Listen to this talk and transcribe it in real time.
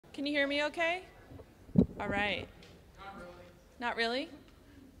Can you hear me okay? All right. Not really?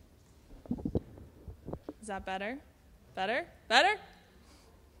 Is that better? Better? Better?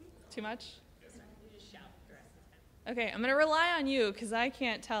 Too much? Okay, I'm going to rely on you because I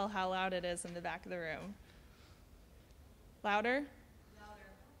can't tell how loud it is in the back of the room. Louder?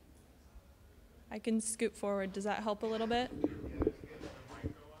 Louder. I can scoot forward. Does that help a little bit?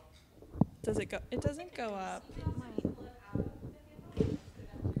 Does it go? It doesn't go up.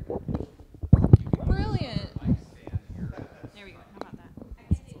 Brilliant. There we go. How about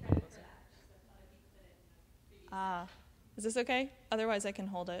that? Is this okay? Otherwise, I can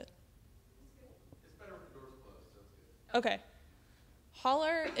hold it. It's better when the door's closed, so it's good. Okay.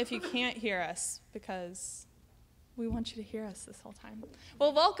 Holler if you can't hear us, because we want you to hear us this whole time.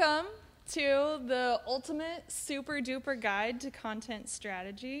 Well, welcome to the ultimate super duper guide to content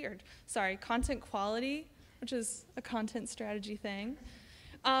strategy, content quality, which is a content strategy thing.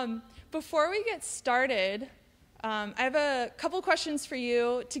 Before we get started, I have a couple questions for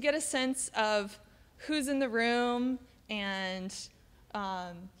you to get a sense of who's in the room and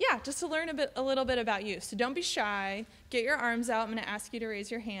just to learn a little bit about you. So don't be shy. Get your arms out. I'm going to ask you to raise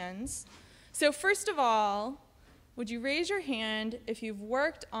your hands. So first of all, would you raise your hand if you've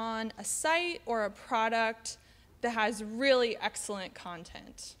worked on a site or a product that has really excellent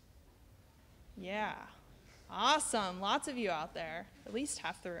content? Yeah. Awesome. Lots of you out there, at least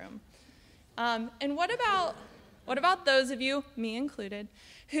half the room. And what about those of you, me included,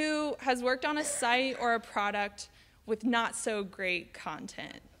 who has worked on a site or a product with not so great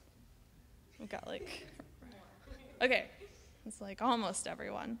content? We've got okay, it's like almost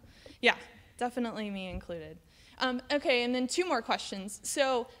everyone. Yeah, definitely me included. Okay, and then two more questions.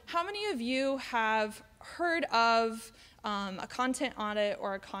 So how many of you have heard of a content audit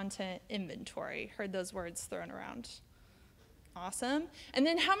or a content inventory? Heard those words thrown around? Awesome. And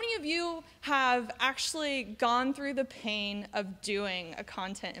then how many of you have actually gone through the pain of doing a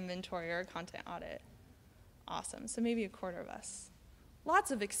content inventory or a content audit? Awesome. So maybe a quarter of us. Lots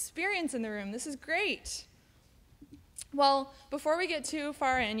of experience in the room. This is great. Well, before we get too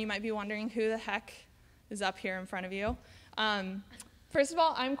far in, you might be wondering who the heck is up here in front of you. First of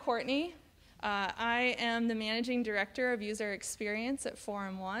all, I'm Courtney. I am the Managing Director of User Experience at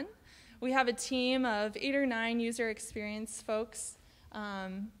Forum One. We have a team of 8 or 9 user experience folks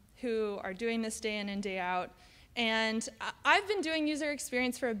who are doing this day in and day out. And I've been doing user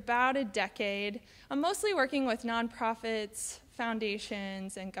experience for about a decade. I'm mostly working with nonprofits,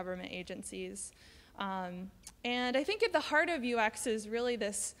 foundations, and government agencies. And I think at the heart of UX is really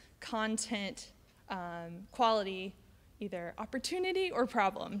this content quality, either opportunity or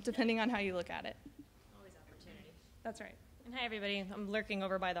problem, depending on how you look at it. Always opportunity. That's right. And hi, everybody. I'm lurking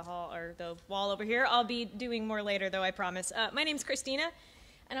over by the wall over here. I'll be doing more later, though, I promise. My name's Christina,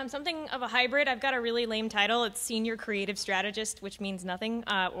 and I'm something of a hybrid. I've got a really lame title. It's Senior Creative Strategist, which means nothing,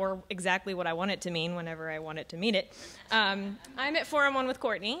 or exactly what I want it to mean whenever I want it to mean it. I'm at Forum One with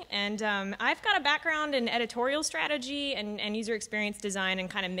Courtney, and I've got a background in editorial strategy and user experience design and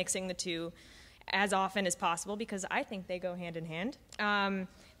kind of mixing the two as often as possible because I think they go hand in hand.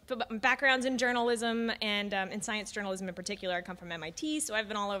 Backgrounds in journalism and in science journalism in particular. I come from MIT, so I've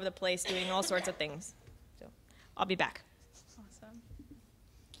been all over the place doing all sorts of things. So I'll be back. Awesome.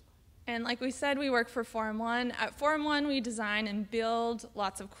 And like we said, we work for Forum One. At Forum One, we design and build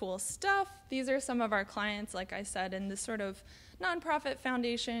lots of cool stuff. These are some of our clients, like I said, in this sort of nonprofit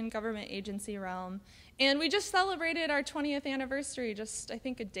foundation, government agency realm. And we just celebrated our 20th anniversary just, I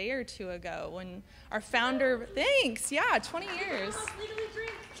think, a day or two ago when our founder, thanks, yeah, 20 years.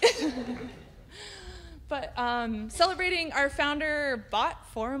 But celebrating, our founder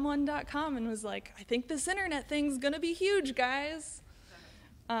bought forum1.com and was like, I think this internet thing's going to be huge, guys.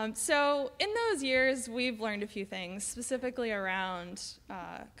 So in those years, we've learned a few things, specifically around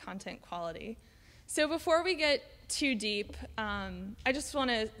content quality. So before we get too deep, I just want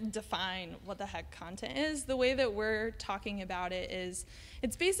to define what the heck content is. The way that we're talking about it is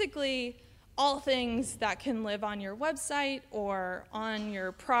it's basically all things that can live on your website or on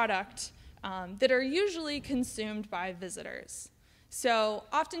your product that are usually consumed by visitors. So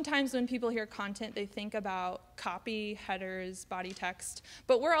oftentimes when people hear content, they think about copy, headers, body text,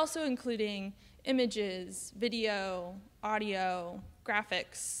 but we're also including images, video, audio,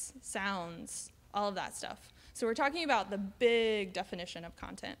 graphics, sounds, all of that stuff. So we're talking about the big definition of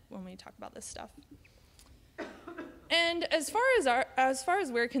content when we talk about this stuff. And as far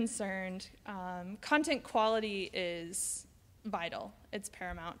as we're concerned, content quality is vital. It's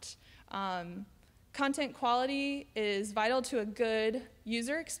paramount. Content quality is vital to a good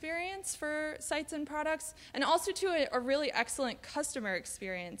user experience for sites and products, and also to a really excellent customer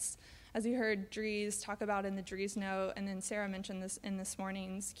experience, as you heard Dries talk about in the Dries note, and then Sarah mentioned this in this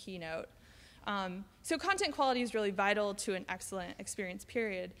morning's keynote. So content quality is really vital to an excellent experience,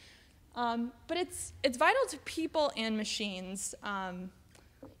 period. But it's vital to people and machines.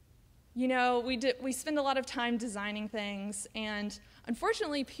 You know, we spend a lot of time designing things, and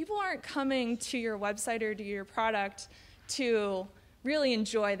unfortunately, people aren't coming to your website or to your product to really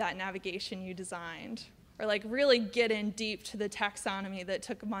enjoy that navigation you designed, or like really get in deep to the taxonomy that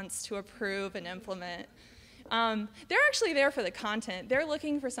took months to approve and implement. They're actually there for the content. They're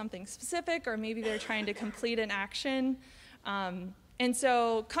looking for something specific, or maybe they're trying to complete an action. And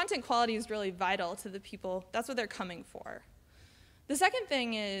so content quality is really vital to the people. That's what they're coming for. The second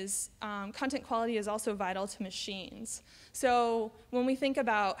thing is content quality is also vital to machines. So when we think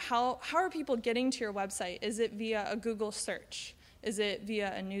about how are people getting to your website, is it via a Google search? Is it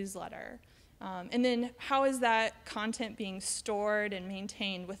via a newsletter? And then how is that content being stored and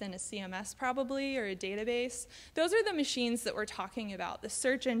maintained within a CMS probably, or a database? Those are the machines that we're talking about, the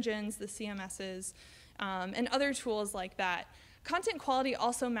search engines, the CMSs, and other tools like that. Content quality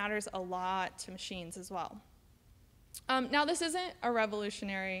also matters a lot to machines as well. Now, this isn't a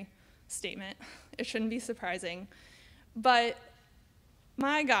revolutionary statement. It shouldn't be surprising. But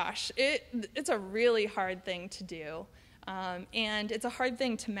my gosh, it's a really hard thing to do. And it's a hard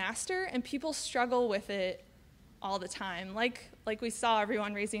thing to master, and people struggle with it all the time. Like we saw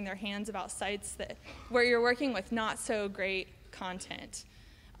everyone raising their hands about sites where you're working with not so great content.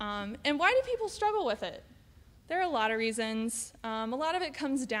 And why do people struggle with it? There are a lot of reasons. A lot of it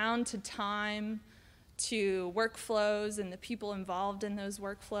comes down to time, to workflows and the people involved in those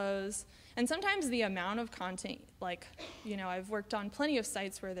workflows. And sometimes the amount of content, like, you know, I've worked on plenty of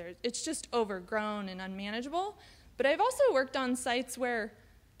sites where it's just overgrown and unmanageable. But I've also worked on sites where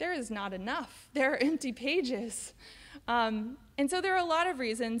there is not enough. There are empty pages. And so there are a lot of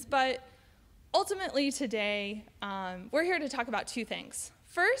reasons, but ultimately today, we're here to talk about two things.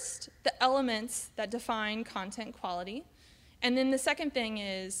 First, the elements that define content quality. And then the second thing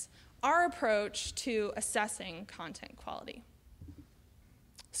is our approach to assessing content quality.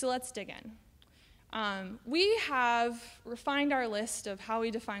 So let's dig in. We have refined our list of how we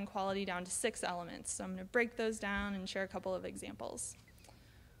define quality down to 6 elements. So I'm going to break those down and share a couple of examples.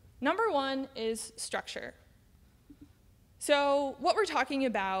 Number 1 is structure. So what we're talking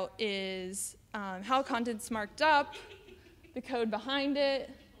about is how content's marked up, the code behind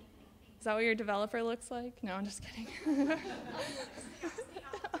it. Is that what your developer looks like? No, I'm just kidding.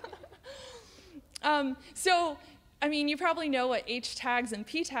 So, I mean, you probably know what H tags and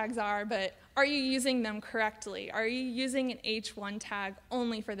P tags are, but are you using them correctly? Are you using an H1 tag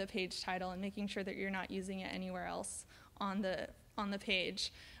only for the page title and making sure that you're not using it anywhere else on the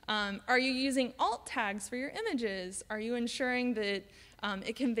page? Are you using alt tags for your images? Are you ensuring that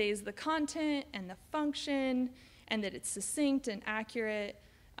it conveys the content and the function and that it's succinct and accurate?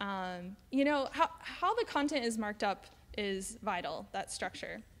 You know, how the content is marked up is vital, that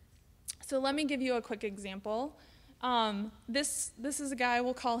structure. So let me give you a quick example. This is a guy,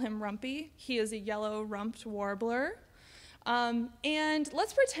 we'll call him Rumpy. He is a yellow rumped warbler. And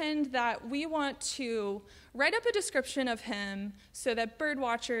let's pretend that we want to write up a description of him so that bird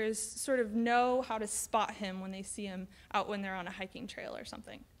watchers sort of know how to spot him when they see him out when they're on a hiking trail or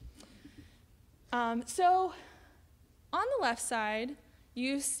something. So on the left side,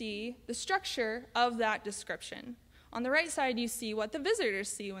 you see the structure of that description. On the right side, you see what the visitors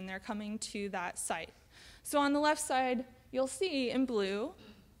see when they're coming to that site. So on the left side, you'll see in blue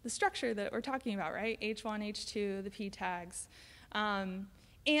the structure that we're talking about, right? H1, H2, the P tags.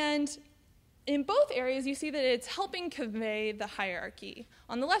 And in both areas, you see that it's helping convey the hierarchy.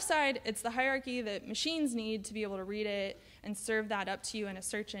 On the left side, it's the hierarchy that machines need to be able to read it and serve that up to you in a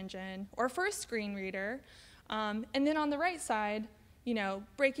search engine or for a screen reader. And then on the right side, you know,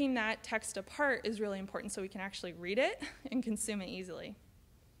 breaking that text apart is really important so we can actually read it and consume it easily.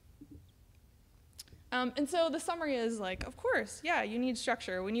 And so the summary is like, of course, yeah, you need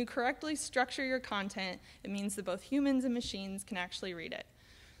structure. When you correctly structure your content, it means that both humans and machines can actually read it.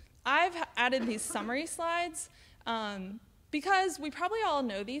 I've added these summary slides because we probably all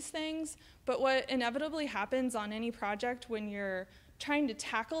know these things, but what inevitably happens on any project when you're trying to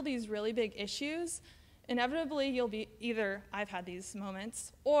tackle these really big issues, inevitably you'll be either, I've had these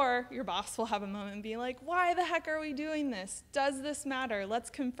moments, or your boss will have a moment and be like, why the heck are we doing this? Does this matter? Let's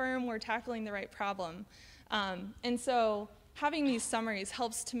confirm we're tackling the right problem. And so having these summaries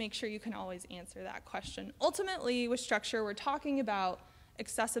helps to make sure you can always answer that question. Ultimately, with structure, we're talking about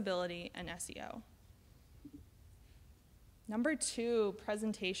accessibility and SEO. Number 2,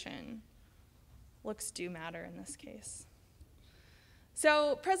 presentation. Looks do matter in this case.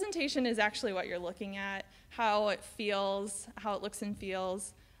 So presentation is actually what you're looking at, how it feels, how it looks and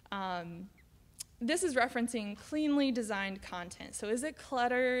feels. This is referencing cleanly designed content. So is it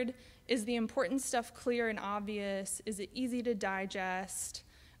cluttered? Is the important stuff clear and obvious? Is it easy to digest?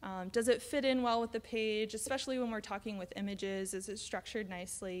 Does it fit in well with the page, especially when we're talking with images? Is it structured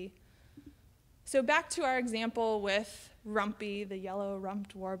nicely? So back to our example with Rumpy, the yellow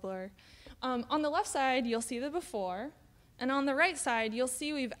rumped warbler. On the left side, you'll see the before. And on the right side, you'll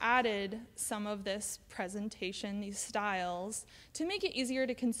see we've added some of this presentation, these styles, to make it easier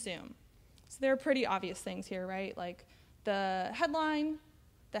to consume. So there are pretty obvious things here, right? Like the headline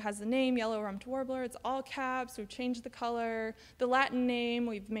that has the name, Yellow Rumped Warbler, it's all caps, we've changed the color. The Latin name,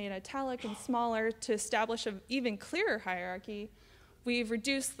 we've made italic and smaller to establish an even clearer hierarchy. We've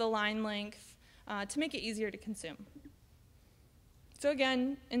reduced the line length to make it easier to consume. So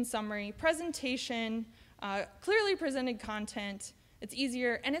again, in summary, presentation, clearly presented content, it's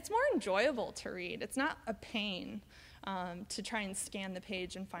easier, and it's more enjoyable to read. It's not a pain to try and scan the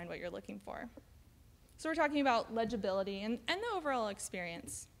page and find what you're looking for. So we're talking about legibility and the overall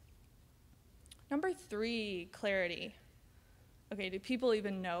experience. Number 3, clarity. Okay, do people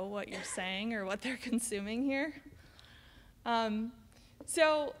even know what you're saying or what they're consuming here?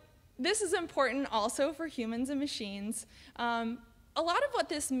 So this is important also for humans and machines. A lot of what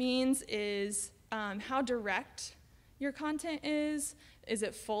this means is how direct your content is. Is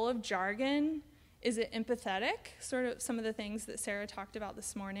it full of jargon? Is it empathetic? Sort of some of the things that Sarah talked about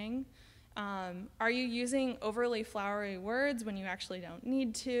this morning. Are you using overly flowery words when you actually don't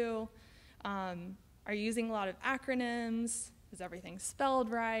need to? Are you using a lot of acronyms? Is everything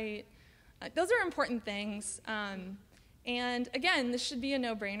spelled right? Those are important things. And again, this should be a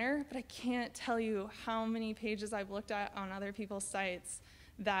no-brainer, but I can't tell you how many pages I've looked at on other people's sites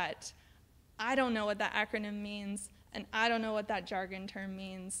that I don't know what that acronym means, and I don't know what that jargon term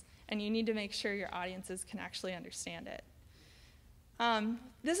means, and you need to make sure your audiences can actually understand it.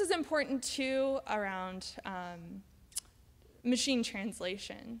 This is important too around machine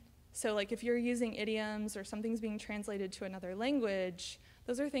translation. So like if you're using idioms or something's being translated to another language,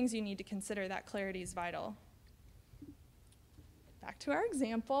 those are things you need to consider. That clarity is vital. Back to our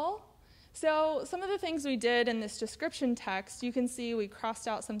example. So some of the things we did in this description text, you can see we crossed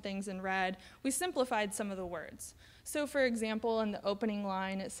out some things in red. We simplified some of the words. So for example, in the opening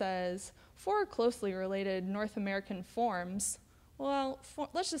line, it says, 4 closely related North American forms. Well,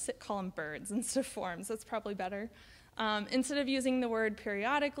 let's just call them birds instead of forms. That's probably better. Instead of using the word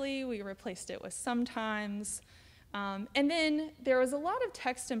periodically, we replaced it with sometimes. And then there was a lot of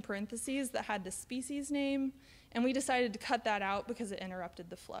text in parentheses that had the species name, and we decided to cut that out because it interrupted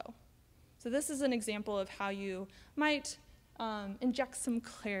the flow. So this is an example of how you might inject some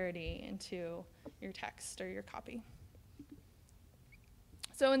clarity into your text or your copy.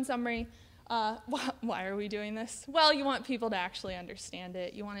 So in summary, why are we doing this? Well, you want people to actually understand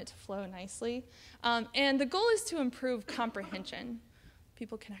it. You want it to flow nicely. And the goal is to improve comprehension.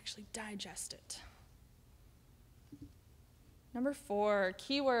 People can actually digest it. Number 4,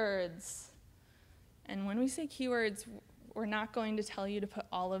 keywords. And when we say keywords, we're not going to tell you to put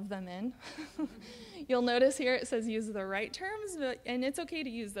all of them in. You'll notice here it says use the right terms, and it's okay to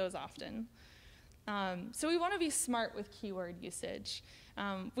use those often. So we want to be smart with keyword usage.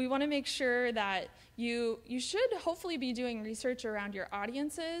 We want to make sure that you should hopefully be doing research around your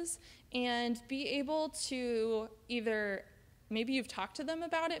audiences and be able to either, maybe you've talked to them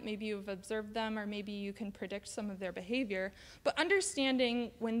about it, maybe you've observed them, or maybe you can predict some of their behavior, but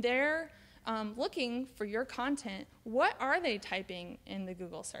understanding when they're looking for your content, what are they typing in the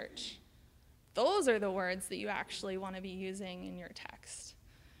Google search? Those are the words that you actually want to be using in your text.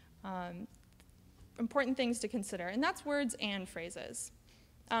 Important things to consider, and that's words and phrases.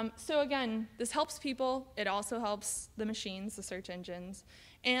 So again, this helps people. It also helps the machines, the search engines.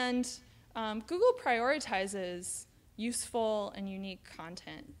 And Google prioritizes useful and unique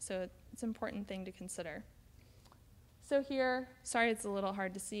content, so it's an important thing to consider. So here, sorry it's a little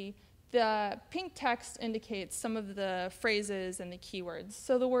hard to see, the pink text indicates some of the phrases and the keywords.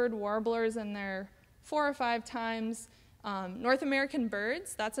 So the word warbler is in there 4 or 5 times. North American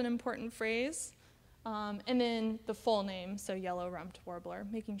birds, that's an important phrase. And then the full name, so yellow rumped warbler,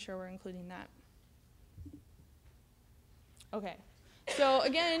 making sure we're including that. Okay, so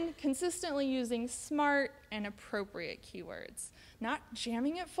again, consistently using smart and appropriate keywords. Not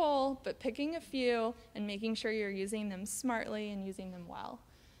jamming it full, but picking a few and making sure you're using them smartly and using them well.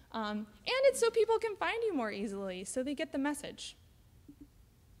 And it's so people can find you more easily, so they get the message.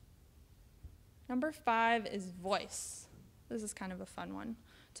 Number 5 is voice. This is kind of a fun one,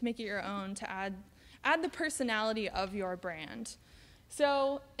 to make it your own, to add the personality of your brand.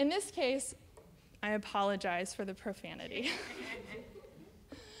 So in this case, I apologize for the profanity.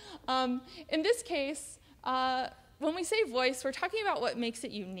 In this case, when we say voice, we're talking about what makes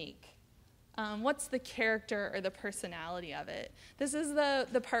it unique. What's the character or the personality of it? This is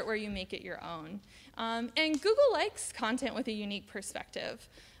the part where you make it your own. And Google likes content with a unique perspective.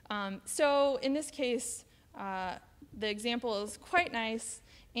 So in this case, the example is quite nice.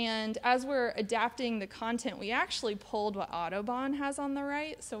 And as we're adapting the content, we actually pulled what Autobahn has on the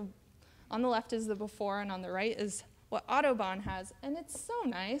right. So on the left is the before, and on the right is what Autobahn has. And it's so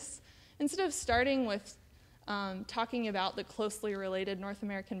nice. Instead of starting with talking about the closely related North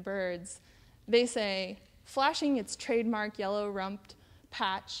American birds, they say, flashing its trademark yellow-rumped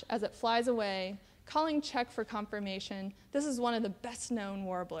patch as it flies away, calling check for confirmation, this is one of the best-known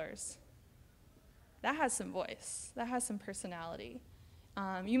warblers. That has some voice. That has some personality.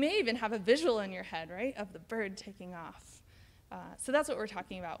 You may even have a visual in your head, right, of the bird taking off. So that's what we're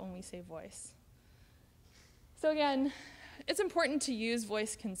talking about when we say voice. So again, it's important to use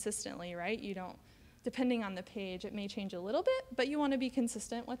voice consistently, right? You don't, depending on the page, it may change a little bit, but you want to be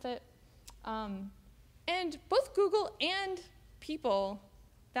consistent with it. And both Google and people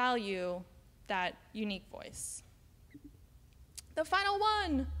value that unique voice. The final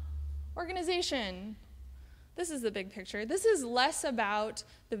one, organization. This is the big picture. This is less about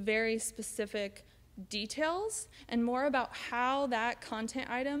the very specific details and more about how that content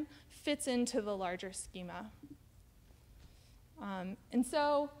item fits into the larger schema. And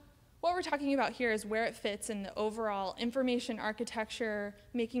so what we're talking about here is where it fits in the overall information architecture,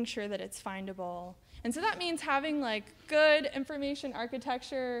 making sure that it's findable. And so that means having like good information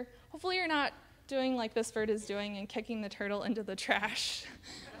architecture. Hopefully you're not doing like this bird is doing and kicking the turtle into the trash.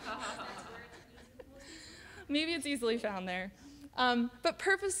 Maybe it's easily found there. But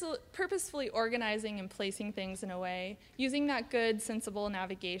purposefully organizing and placing things in a way, using that good, sensible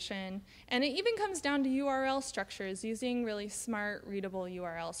navigation. And it even comes down to URL structures, using really smart, readable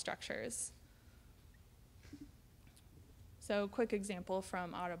URL structures. So quick example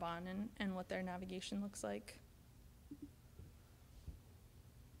from Autobahn and what their navigation looks like.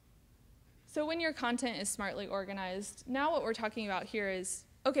 So when your content is smartly organized, now what we're talking about here is,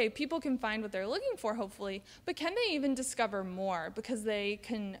 okay, people can find what they're looking for, hopefully, but can they even discover more because they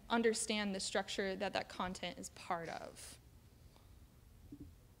can understand the structure that that content is part of?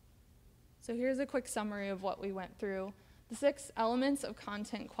 So here's a quick summary of what we went through. The 6 elements of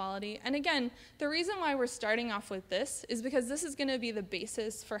content quality. And again, the reason why we're starting off with this is because this is going to be the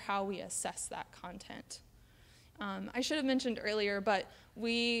basis for how we assess that content. I should have mentioned earlier, but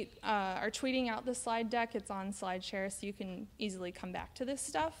we are tweeting out the slide deck. It's on SlideShare, so you can easily come back to this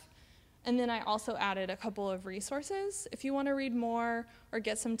stuff. And then I also added a couple of resources. If you want to read more or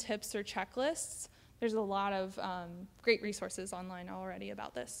get some tips or checklists, there's a lot of great resources online already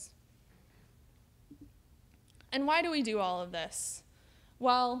about this. And why do we do all of this?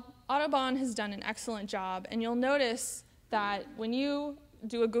 Well, Autobahn has done an excellent job, and you'll notice that when you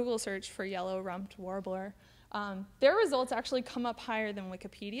do a Google search for yellow-rumped warbler, their results actually come up higher than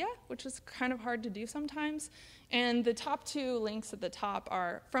Wikipedia, which is kind of hard to do sometimes. And the top 2 links at the top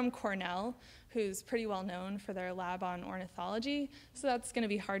are from Cornell, who's pretty well known for their lab on ornithology. So that's going to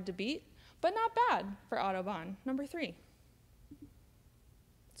be hard to beat, but not bad for Autobahn, number 3.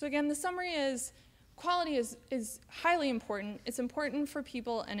 So again, the summary is quality is highly important. It's important for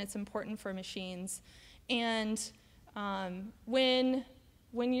people, and it's important for machines. And when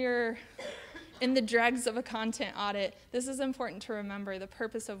you're in the dregs of a content audit, this is important to remember the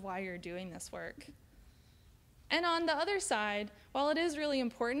purpose of why you're doing this work. And on the other side, while it is really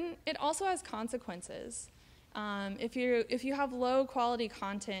important, it also has consequences. If you have low quality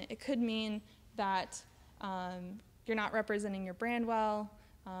content, it could mean that you're not representing your brand well.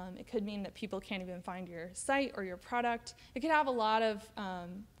 It could mean that people can't even find your site or your product. It could have a lot of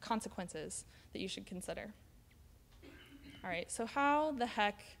consequences that you should consider. All right, so how the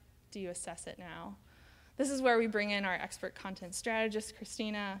heck do you assess it now? This is where we bring in our expert content strategist,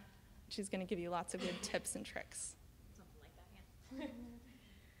 Christina. She's going to give you lots of good tips and tricks. Something like that,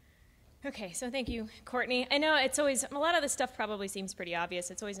 yeah. Okay, so thank you, Courtney. I know it's always, a lot of this stuff probably seems pretty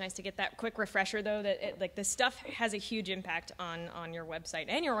obvious. It's always nice to get that quick refresher, though, that this stuff has a huge impact on your website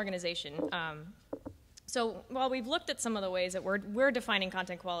and your organization. So while we've looked at some of the ways that we're defining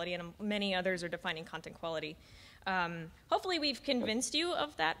content quality, and many others are defining content quality, hopefully we've convinced you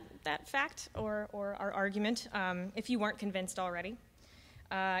of that fact or our argument, if you weren't convinced already.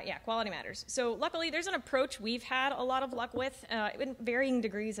 Yeah, quality matters. So luckily, there's an approach we've had a lot of luck with in varying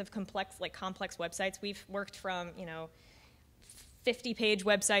degrees of complex websites. We've worked from, 50-page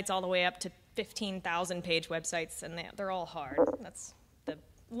websites all the way up to 15,000-page websites, and they're all hard. That's the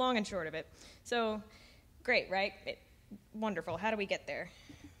long and short of it. So great, right? Wonderful. How do we get there?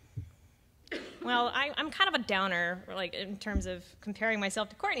 Well, I'm kind of a downer, like in terms of comparing myself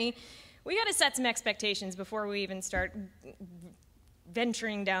to Courtney. We got to set some expectations before we even start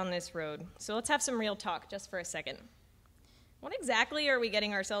venturing down this road. So let's have some real talk just for a second. What exactly are we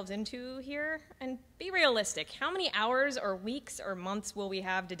getting ourselves into here? And be realistic. How many hours or weeks or months will we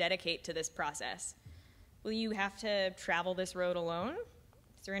have to dedicate to this process? Will you have to travel this road alone?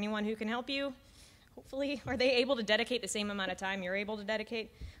 Is there anyone who can help you? Hopefully, are they able to dedicate the same amount of time you're able to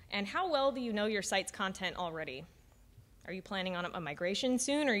dedicate? And how well do you know your site's content already? Are you planning on a migration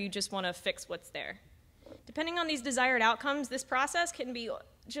soon, or you just want to fix what's there? Depending on these desired outcomes, this process can be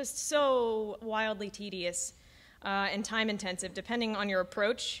just so wildly tedious and time-intensive, depending on your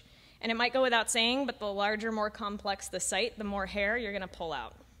approach. And it might go without saying, but the larger, more complex the site, the more hair you're going to pull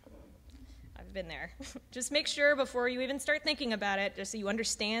out. I've been there. Just make sure before you even start thinking about it, just so you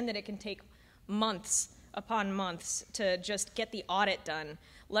understand that it can take months upon months to just get the audit done,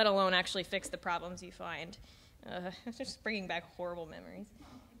 let alone actually fix the problems you find. It's just bringing back horrible memories.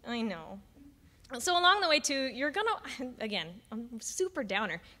 I know. So along the way, too, you're going to, again, I'm super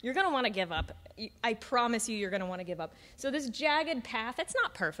downer. You're going to want to give up. I promise you're going to want to give up. So this jagged path, it's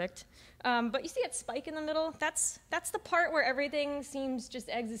not perfect. But you see that spike in the middle? That's the part where everything seems just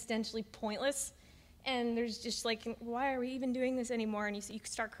existentially pointless. And there's just like, why are we even doing this anymore? And you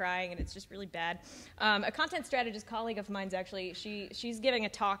start crying, and it's just really bad. A content strategist colleague of mine's actually, she's giving a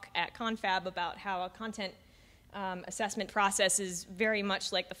talk at Confab about how a content assessment process is very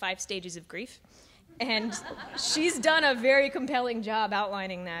much like the 5 stages of grief. And she's done a very compelling job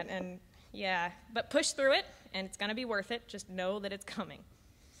outlining that. And yeah, but push through it, and it's going to be worth it. Just know that it's coming.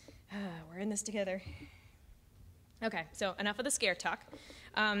 We're in this together. Okay, so enough of the scare talk.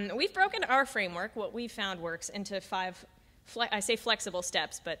 We've broken our framework, what we found works, into 5, I say flexible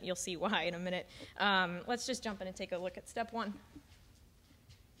steps, but you'll see why in a minute. Let's just jump in and take a look at step 1.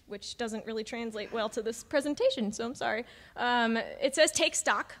 Which doesn't really translate well to this presentation, so I'm sorry. It says take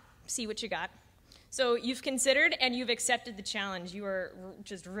stock, see what you got. So you've considered and you've accepted the challenge. You are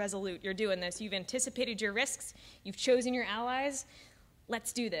just resolute. You're doing this. You've anticipated your risks. You've chosen your allies.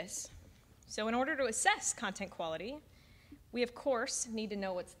 Let's do this. So in order to assess content quality, we, of course, need to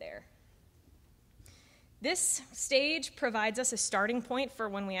know what's there. This stage provides us a starting point for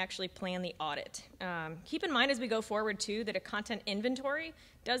when we actually plan the audit. Keep in mind as we go forward, too, that a content inventory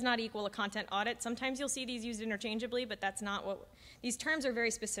does not equal a content audit. Sometimes you'll see these used interchangeably, but that's not what... These terms are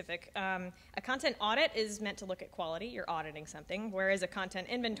very specific. A content audit is meant to look at quality. You're auditing something, whereas a content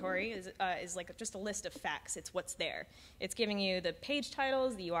inventory is like just a list of facts. It's what's there. It's giving you the page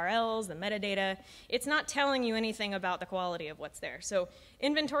titles, the URLs, the metadata. It's not telling you anything about the quality of what's there. So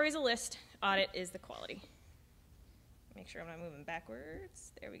inventory is a list. Audit is the quality. Make sure I'm not moving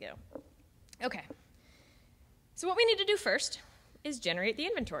backwards. There we go. Okay. So what we need to do first is generate the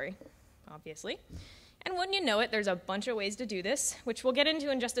inventory, obviously. And wouldn't you know it, there's a bunch of ways to do this, which we'll get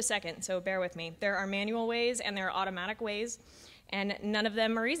into in just a second, so bear with me. There are manual ways and there are automatic ways, and none of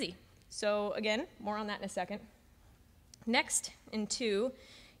them are easy. So again, more on that in a second. Next, in 2,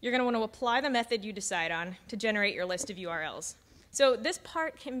 you're going to want to apply the method you decide on to generate your list of URLs. So this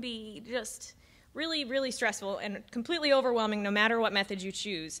part can be just really, really stressful and completely overwhelming no matter what method you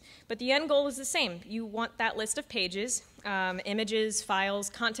choose. But the end goal is the same. You want that list of pages, images, files,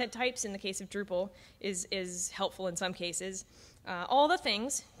 content types, in the case of Drupal, is helpful in some cases. All the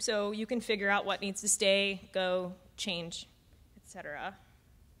things, so you can figure out what needs to stay, go, change, etc.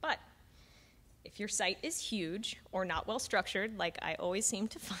 But if your site is huge or not well structured, like I always seem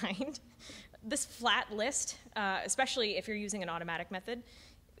to find, this flat list, especially if you're using an automatic method,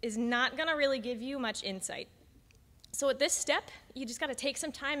 is not going to really give you much insight. So at this step, you just got to take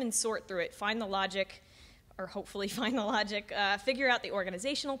some time and sort through it, find the logic, or hopefully find the logic, figure out the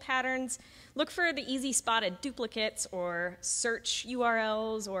organizational patterns, look for the easy spotted duplicates or search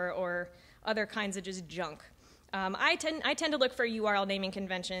URLs or other kinds of just junk. I tend to look for URL naming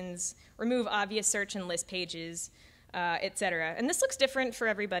conventions, remove obvious search and list pages, etc. And this looks different for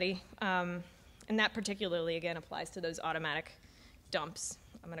everybody, and that particularly, again, applies to those automatic dumps.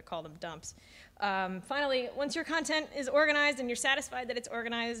 I'm going to call them dumps. Finally, once your content is organized and you're satisfied that it's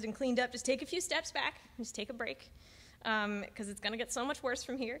organized and cleaned up, just take a few steps back, just take a break, because it's going to get so much worse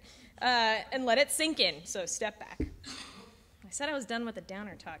from here, and let it sink in. So step back. I said I was done with the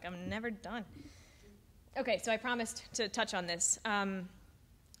downer talk. I'm never done. Okay, so I promised to touch on this.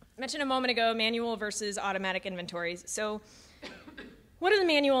 Mentioned a moment ago, manual versus automatic inventories. So what does the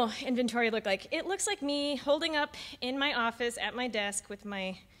manual inventory look like? It looks like me holding up in my office at my desk with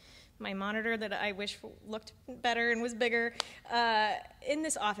my monitor that I wish looked better and was bigger in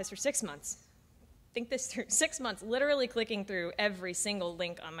this office for 6 months. Think this through. 6 months, literally clicking through every single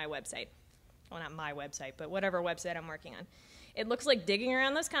link on my website. Well, not my website, but whatever website I'm working on. It looks like digging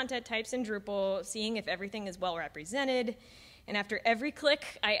around those content types in Drupal, seeing if everything is well represented, and after every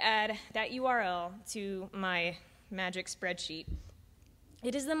click, I add that URL to my magic spreadsheet.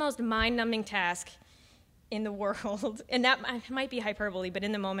 It is the most mind-numbing task in the world, and that might be hyperbole, but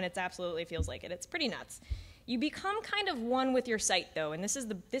in the moment, it absolutely feels like it. It's pretty nuts. You become kind of one with your site, though, and this is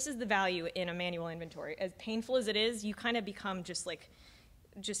the value in a manual inventory. As painful as it is, you kind of become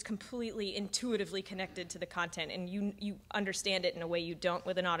just completely intuitively connected to the content, and you understand it in a way you don't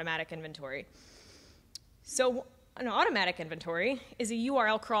with an automatic inventory. So an automatic inventory is a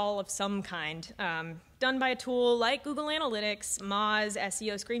URL crawl of some kind, done by a tool like Google Analytics, Moz,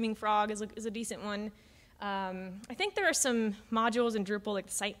 SEO Screaming Frog is a decent one. I think there are some modules in Drupal, like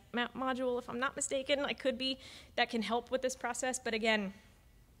the sitemap module, if I'm not mistaken, that can help with this process. But again,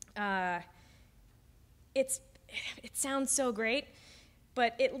 it sounds so great,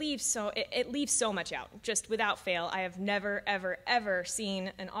 but it leaves so much out, just without fail. I have never, ever, ever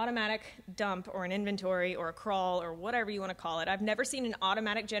seen an automatic dump or an inventory or a crawl or whatever you want to call it. I've never seen an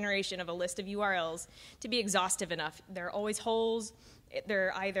automatic generation of a list of URLs to be exhaustive enough. There are always holes. There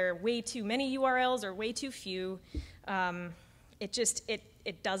are either way too many URLs or way too few.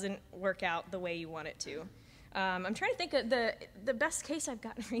 It doesn't work out the way you want it to. I'm trying to think of the best case I've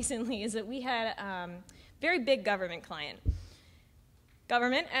gotten recently is that we had a very big government client.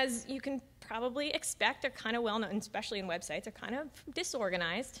 Government, as you can probably expect, are kind of well known, especially in websites, are kind of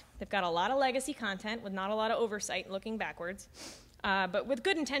disorganized. They've got a lot of legacy content with not a lot of oversight looking backwards, but with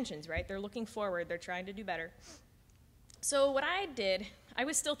good intentions, right? They're looking forward. They're trying to do better. So what I did, I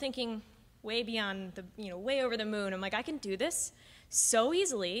was still thinking way beyond way over the moon. I'm like, I can do this so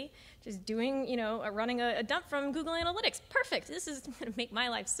easily, just doing, running a dump from Google Analytics. Perfect. This is going to make my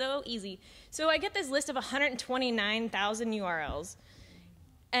life so easy. So I get this list of 129,000 URLs,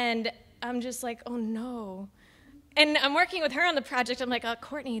 and I'm just like, oh no. And I'm working with her on the project. I'm like, oh,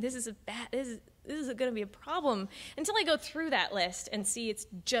 Courtney, this is going to be a problem. Until I go through that list and see it's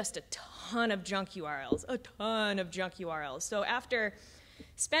just a ton of junk URLs, a ton of junk URLs. So after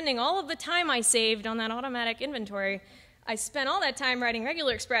spending all of the time I saved on that automatic inventory, I spent all that time writing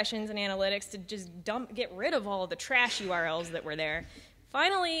regular expressions and analytics to just get rid of all of the trash URLs that were there.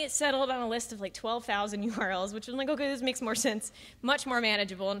 Finally, it settled on a list of like 12,000 URLs, which was like, okay, this makes more sense, much more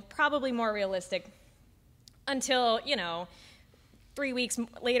manageable, and probably more realistic. Until, 3 weeks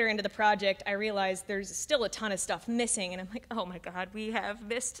later into the project, I realized there's still a ton of stuff missing, and I'm like, oh my God, we have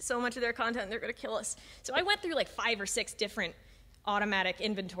missed so much of their content, they're going to kill us. So I went through like 5 or 6 different automatic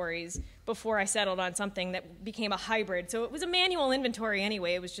inventories before I settled on something that became a hybrid. So it was a manual inventory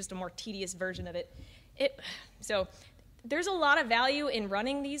anyway, it was just a more tedious version of it. So there's a lot of value in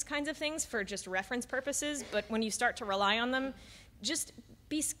running these kinds of things for just reference purposes, but when you start to rely on them, just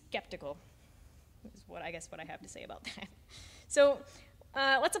be skeptical, is what I have to say about that. So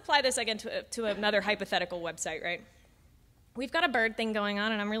let's apply this again to another hypothetical website, right? We've got a bird thing going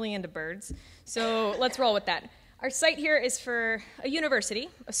on, and I'm really into birds, so let's roll with that. Our site here is for a university,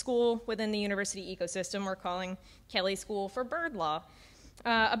 a school within the university ecosystem. We're calling Kelly School for Bird Law.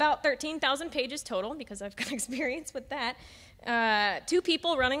 About 13,000 pages total, because I've got experience with that. 2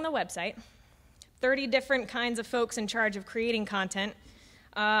 people running the website, 30 different kinds of folks in charge of creating content,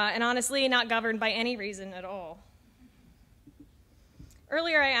 and honestly, not governed by any reason at all.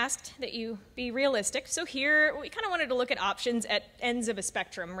 Earlier I asked that you be realistic, so here we kind of wanted to look at options at ends of a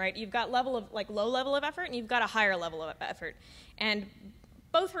spectrum, right? You've got low level of effort, and you've got a higher level of effort. And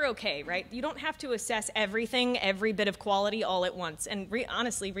both are okay, right? You don't have to assess everything, every bit of quality all at once. And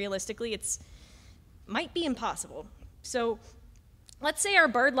honestly, realistically, might be impossible. So let's say our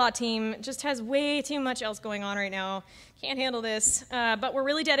bird law team just has way too much else going on right now, can't handle this, but we're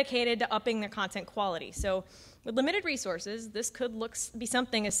really dedicated to upping their content quality. So with limited resources, this could be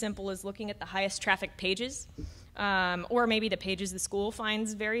something as simple as looking at the highest traffic pages, or maybe the pages the school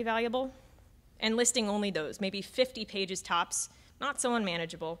finds very valuable, and listing only those, maybe 50 pages tops, not so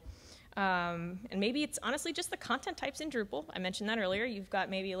unmanageable. And maybe it's honestly just the content types in Drupal. I mentioned that earlier. You've got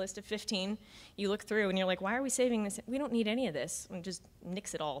maybe a list of 15. You look through and you're like, why are we saving this? We don't need any of this. And just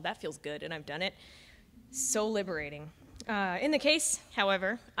nix it all. That feels good, and I've done it. So liberating. In the case,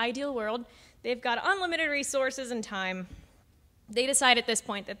 however, ideal world, they've got unlimited resources and time. They decide at this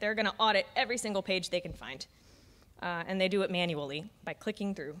point that they're going to audit every single page they can find. And they do it manually by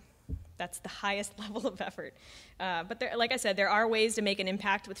clicking through That's the highest level of effort. But there, like I said, there are ways to make an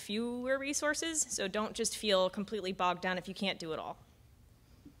impact with fewer resources, so don't just feel completely bogged down if you can't do it all.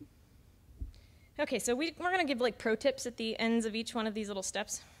 Okay, so we're going to give like pro tips at the ends of each one of these little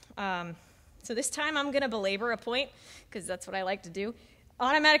steps. So this time I'm going to belabor a point, because that's what I like to do.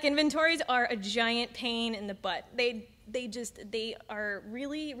 Automatic inventories are a giant pain in the butt. They are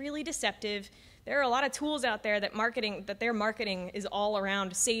really, really deceptive. There are a lot of tools out there that their marketing is all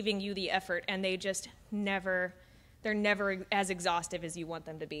around saving you the effort, and they're never as exhaustive as you want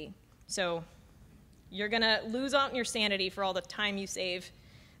them to be. So you're gonna lose out on your sanity for all the time you save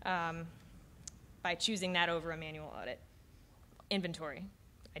by choosing that over a manual audit. Inventory.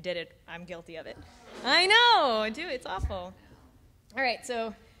 I did it. I'm guilty of it. I know, I do. It's awful. All right,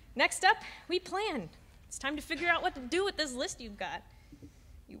 so next up, we plan. It's time to figure out what to do with this list you've got.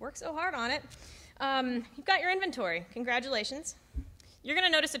 You worked so hard on it. You've got your inventory. Congratulations. You're going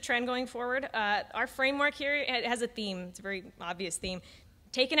to notice a trend going forward. Our framework here, it has a theme. It's a very obvious theme.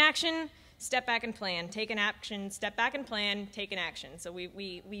 Take an action, step back and plan. Take an action, step back and plan, take an action. So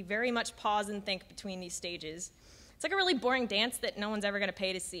we very much pause and think between these stages. It's like a really boring dance that no one's ever going to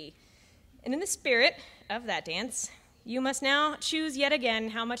pay to see. And in the spirit of that dance, you must now choose yet again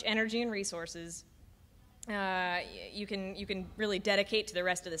how much energy and resources you can really dedicate to the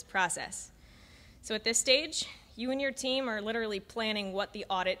rest of this process. So at this stage, you and your team are literally planning what the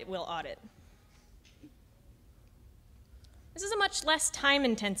audit will audit. This is a much less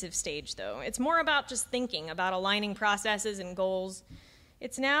time-intensive stage, though. It's more about just thinking, about aligning processes and goals.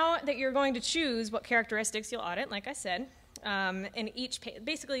 It's now that you're going to choose what characteristics you'll audit, like I said, and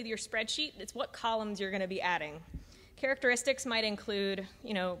basically your spreadsheet, it's what columns you're going to be adding. Characteristics might include,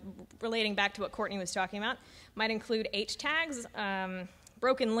 relating back to what Courtney was talking about, might include H tags,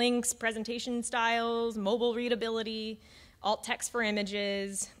 broken links, presentation styles, mobile readability, alt text for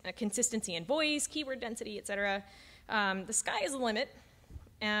images, consistency in voice, keyword density, etc. The sky is the limit,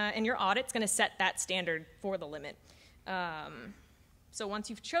 and your audit's going to set that standard for the limit. So once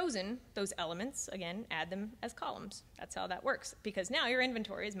you've chosen those elements, again, add them as columns. That's how that works, because now your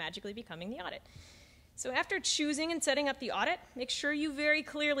inventory is magically becoming the audit. So after choosing and setting up the audit, make sure you very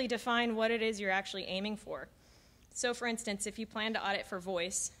clearly define what it is you're actually aiming for. So for instance, if you plan to audit for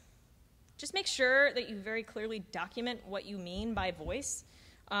voice, just make sure that you very clearly document what you mean by voice,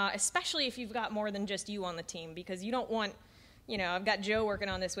 especially if you've got more than just you on the team, because you don't want, I've got Joe working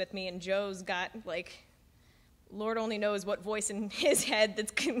on this with me, and Joe's got, Lord only knows what voice in his head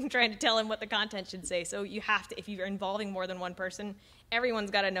that's trying to tell him what the content should say. So you have to, if you're involving more than one person,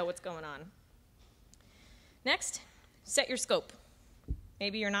 everyone's got to know what's going on. Next, set your scope.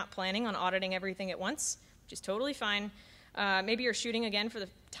 Maybe you're not planning on auditing everything at once, which is totally fine. Maybe you're shooting again for the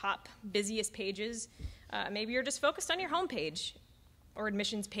top, busiest pages. Maybe you're just focused on your home page or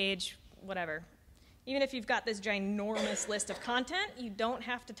admissions page, whatever. Even if you've got this ginormous list of content, you don't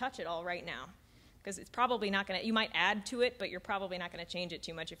have to touch it all right now, because it's probably not going to, you might add to it, but you're probably not going to change it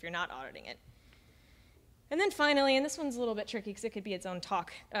too much if you're not auditing it. And then finally, and this one's a little bit tricky because it could be its own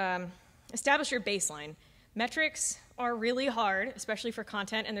talk, establish your baseline. Metrics are really hard, especially for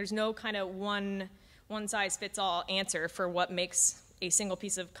content, and there's no kind of one-size-fits-all answer for what makes a single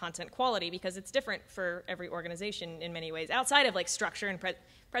piece of content quality, because it's different for every organization in many ways. Outside of structure and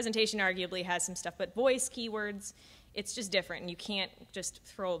presentation arguably has some stuff, but voice, keywords, it's just different, and you can't just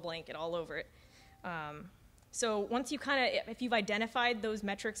throw a blanket all over it. So once you if you've identified those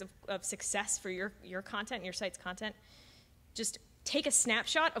metrics of success for your content, your site's content, just take a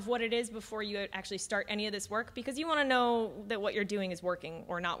snapshot of what it is before you actually start any of this work, because you want to know that what you're doing is working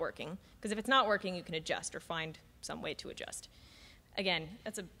or not working. Because if it's not working, you can adjust or find some way to adjust. Again,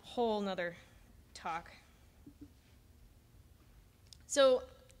 that's a whole nother talk. So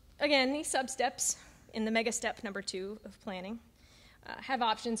again, these sub-steps in the mega step number 2 of planning have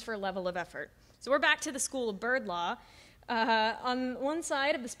options for level of effort. So we're back to the school of bird law. On one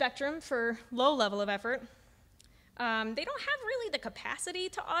side of the spectrum for low level of effort, they don't have really the capacity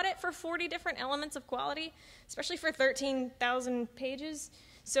to audit for 40 different elements of quality, especially for 13,000 pages.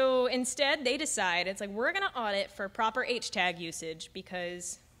 So instead, they decide, it's we're going to audit for proper H tag usage,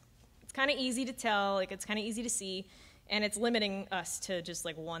 because it's kind of easy to tell, it's kind of easy to see, and it's limiting us to just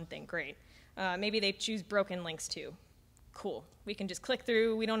one thing. Great. Maybe they choose broken links too. Cool. We can just click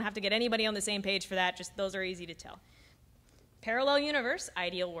through. We don't have to get anybody on the same page for that. Just those are easy to tell. Parallel universe,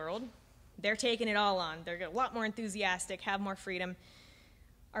 ideal world. They're taking it all on. They're a lot more enthusiastic, have more freedom.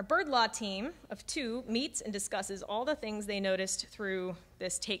 Our bird law team of 2 meets and discusses all the things they noticed through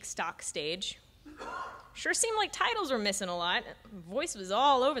this take stock stage. Sure seemed like titles were missing a lot. Voice was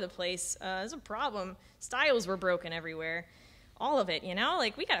all over the place. There's a problem. Styles were broken everywhere. all of it, you know?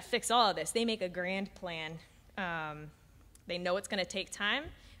 Like, we gotta fix all of this. They make a grand plan. They know it's gonna take time,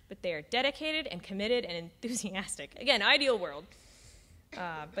 but they are dedicated and committed and enthusiastic. Again, ideal world.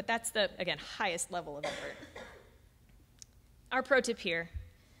 But that's the, again, highest level of effort. Our pro tip here,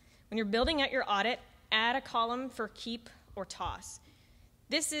 when you're building out your audit, add a column for keep or toss.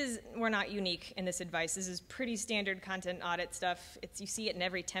 We're not unique in this advice. This is pretty standard content audit stuff. You see it in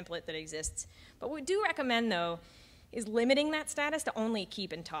every template that exists. But what we do recommend, though, is limiting that status to only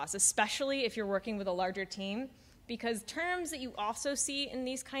keep and toss, especially if you're working with a larger team, because terms that you also see in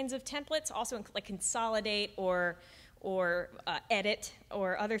these kinds of templates, also like consolidate or edit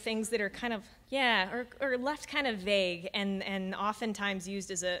or other things that are kind of, or left kind of vague and oftentimes used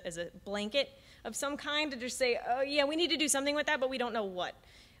as a blanket of some kind to just say, oh yeah, we need to do something with that, but we don't know what.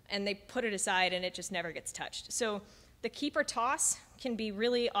 And they put it aside and it just never gets touched. So the keep or toss can be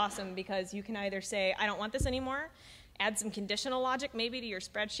really awesome because you can either say, I don't want this anymore, add some conditional logic maybe to your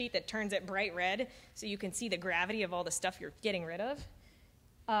spreadsheet that turns it bright red so you can see the gravity of all the stuff you're getting rid of.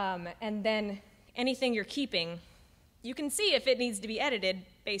 And then anything you're keeping, you can see if it needs to be edited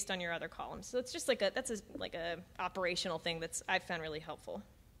based on your other columns. So it's just like a operational thing that's I've found really helpful.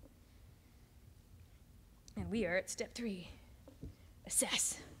 And we are at step 3,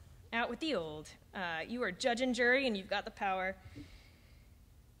 assess. Out with the old. You are judge and jury and you've got the power.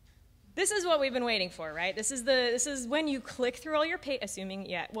 This is what we've been waiting for, right? This is when you click through all your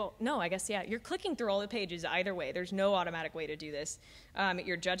you're clicking through all the pages either way. There's no automatic way to do this.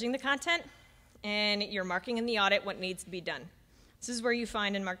 You're judging the content and you're marking in the audit what needs to be done. This is where you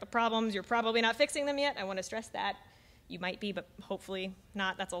find and mark the problems. You're probably not fixing them yet. I want to stress that. You might be, but hopefully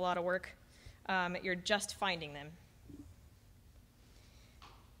not. That's a lot of work. You're just finding them.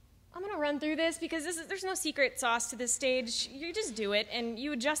 I'm going to run through this because there's no secret sauce to this stage. You just do it, and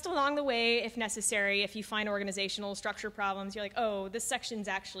you adjust along the way if necessary. If you find organizational structure problems, you're like, oh, this section's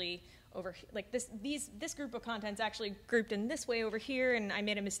actually over, like this group of content's actually grouped in this way over here, and I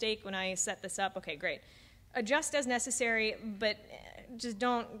made a mistake when I set this up. Okay, great. Adjust as necessary, but just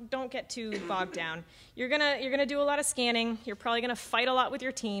don't get too bogged down. You're gonna do a lot of scanning. You're probably gonna fight a lot with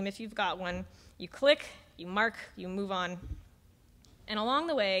your team if you've got one. You click, you mark, you move on. And along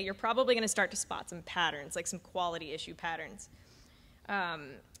the way, you're probably going to start to spot some patterns, like some quality issue patterns.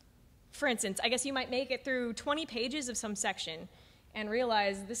 For instance, I guess you might make it through 20 pages of some section and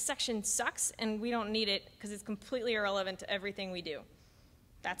realize this section sucks and we don't need it because it's completely irrelevant to everything we do.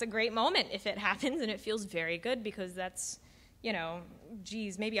 That's a great moment if it happens, and it feels very good because that's,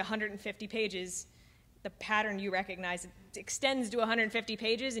 maybe 150 pages. The pattern you recognize extends to 150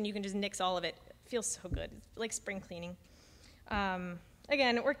 pages and you can just nix all of it. It feels so good. It's like spring cleaning.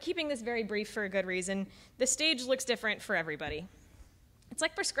 Again, we're keeping this very brief for a good reason. The stage looks different for everybody. It's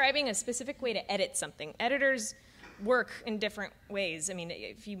like prescribing a specific way to edit something. Editors work in different ways. I mean,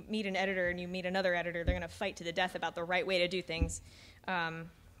 if you meet an editor and you meet another editor, they're going to fight to the death about the right way to do things. And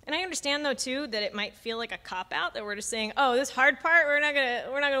I understand, though, too, that it might feel like a cop-out, that we're just saying, oh, this hard part, we're not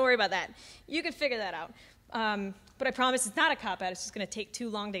gonna worry about that. You can figure that out. But I promise it's not a cop-out. It's just going to take too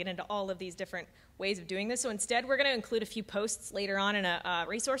long to get into all of these different ways of doing this. So instead, we're going to include a few posts later on in a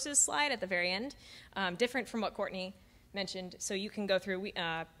resources slide at the very end, different from what Courtney mentioned. So you can go through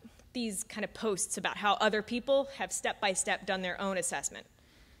these kind of posts about how other people have step-by-step done their own assessment.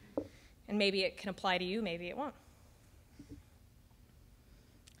 And maybe it can apply to you, maybe it won't.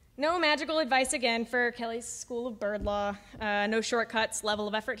 No magical advice again for Kelly's School of Bird Law. No shortcuts. Level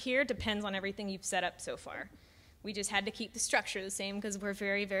of effort here depends on everything you've set up so far. We just had to keep the structure the same because we're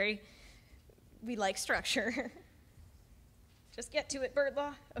we like structure. Just get to it, bird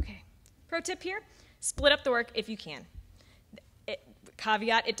law. Okay. Pro tip here, split up the work if you can.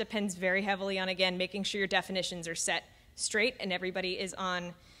 Caveat, it depends very heavily on, again, making sure your definitions are set straight and everybody is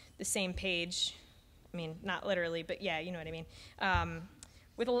on the same page. I mean, not literally, but yeah, you know what I mean.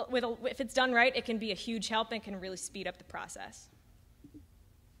 If it's done right, it can be a huge help and can really speed up the process.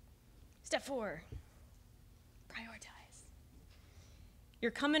 Step 4, prioritize.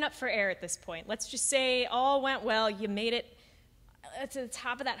 You're coming up for air at this point. Let's just say all went well, you made it to the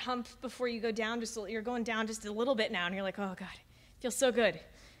top of that hump before you go down, you're going down just a little bit now, and you're like, oh God, it feels so good.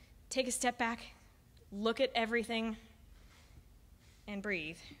 Take a step back, look at everything, and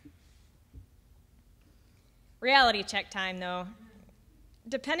breathe. Reality check time, though.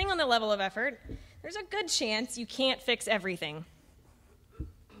 Depending on the level of effort, there's a good chance you can't fix everything.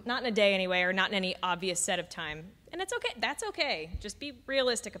 Not in a day anyway, or not in any obvious set of time. And it's okay, that's okay. Just be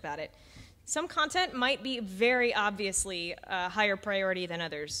realistic about it. Some content might be very obviously a higher priority than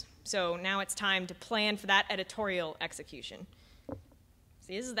others. So now it's time to plan for that editorial execution.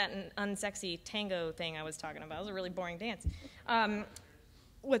 See, this is that unsexy tango thing I was talking about. It was a really boring dance.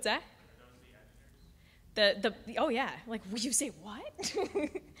 What's that? Oh yeah, like you say what?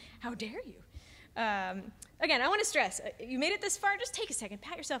 How dare you? Again, I want to stress, you made it this far, just take a second,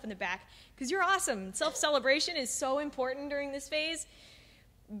 pat yourself in the back, because you're awesome. Self-celebration is so important during this phase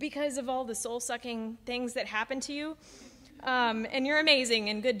because of all the soul-sucking things that happen to you. And you're amazing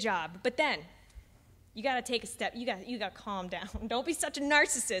and good job. But then, you got to take a step, you got to calm down. Don't be such a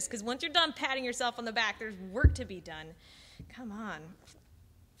narcissist, because once you're done patting yourself on the back, there's work to be done. Come on.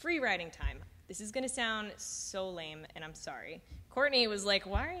 Free writing time. This is going to sound so lame, and I'm sorry. Courtney was like,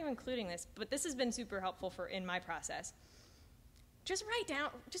 why are you including this? But this has been super helpful in my process. Just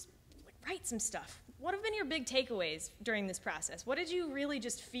write some stuff. What have been your big takeaways during this process? What did you really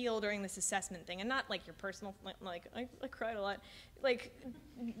just feel during this assessment thing? And not like your personal, like I cried a lot. Like,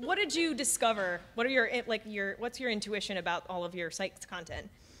 what did you discover? What are what's your intuition about all of your site's content?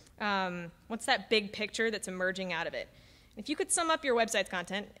 What's that big picture that's emerging out of it? If you could sum up your website's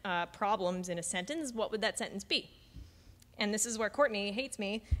content problems in a sentence, what would that sentence be? And this is where Courtney hates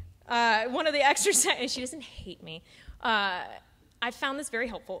me. One of the exercises, she doesn't hate me. I found this very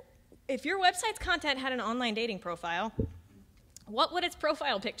helpful. If your website's content had an online dating profile, what would its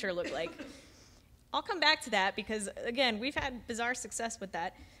profile picture look like? I'll come back to that because, again, we've had bizarre success with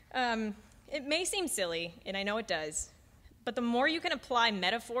that. It may seem silly, and I know it does, but the more you can apply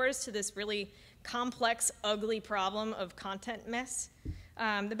metaphors to this really complex, ugly problem of content mess,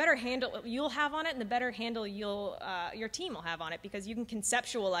 the better handle you'll have on it, and the better handle your team will have on it, because you can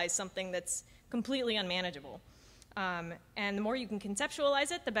conceptualize something that's completely unmanageable. And the more you can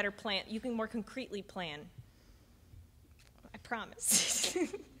conceptualize it, the better you can more concretely plan. I promise.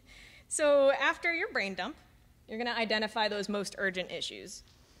 So after your brain dump, you're going to identify those most urgent issues.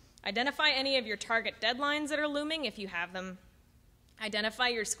 Identify any of your target deadlines that are looming, if you have them. Identify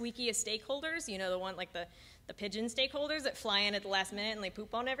your squeakiest stakeholders, you know, the one like the pigeon stakeholders that fly in at the last minute and they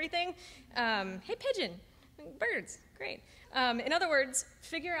poop on everything. Hey, pigeon, birds, great. In other words,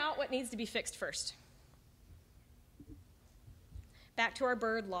 figure out what needs to be fixed first. Back to our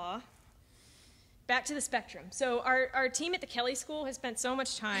bird law. Back to the spectrum. So our team at the Kelly School has spent so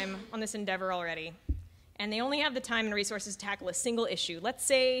much time on this endeavor already, and they only have the time and resources to tackle a single issue. Let's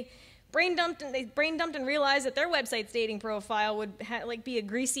say they brain dumped and realized that their website's dating profile would be a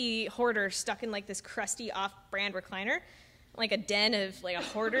greasy hoarder stuck in like this crusty off-brand recliner, like a den of like a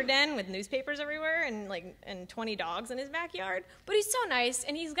hoarder den with newspapers everywhere and 20 dogs in his backyard. But he's so nice,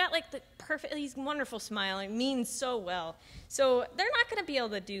 and he's got like he's wonderful smile and means so well. So they're not going to be able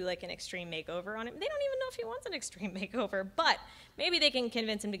to do like an extreme makeover on him. They don't even know if he wants an extreme makeover, but maybe they can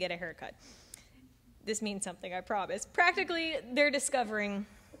convince him to get a haircut. This means something, I promise. Practically, they're discovering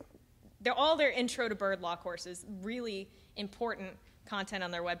all their intro to bird law courses, really important content on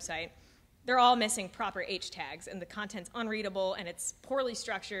their website. They're all missing proper H tags, and the content's unreadable, and it's poorly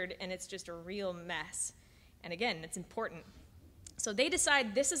structured, and it's just a real mess. And again, it's important. So they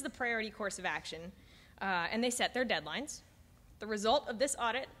decide this is the priority course of action, and they set their deadlines. The result of this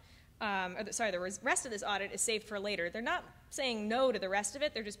audit, the rest of this audit is saved for later. They're not saying no to the rest of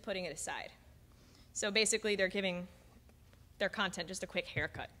it, they're just putting it aside. So basically, they're giving their content just a quick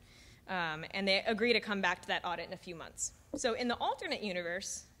haircut. And they agree to come back to that audit in a few months. So in the alternate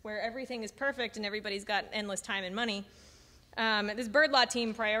universe, where everything is perfect and everybody's got endless time and money, this bird law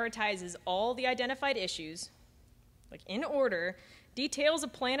team prioritizes all the identified issues, like in order, details a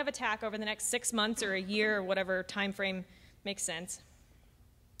plan of attack over the next 6 months or a year or whatever time frame makes sense.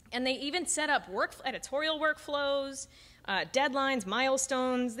 And they even set up editorial workflows, deadlines,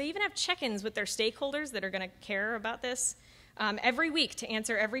 milestones. They even have check-ins with their stakeholders that are going to care about this every week to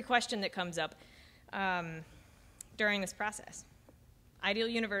answer every question that comes up during this process. Ideal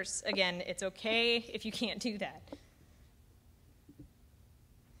universe, again, it's okay if you can't do that.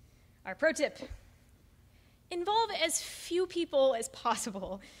 Our pro tip, involve as few people as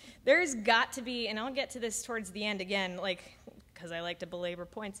possible. There's got to be, and I'll get to this towards the end again, because I like to belabor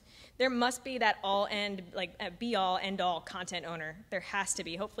points, there must be that be-all, end-all content owner. There has to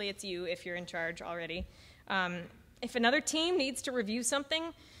be. Hopefully it's you if you're in charge already. If another team needs to review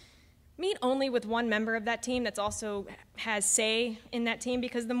something, meet only with one member of that team that's also has say in that team,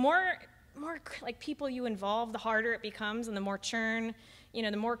 because the more people you involve, the harder it becomes, and the more churn,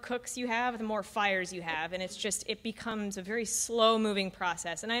 the more cooks you have, the more fires you have, and it becomes a very slow-moving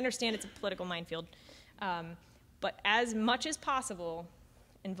process. And I understand it's a political minefield, but as much as possible,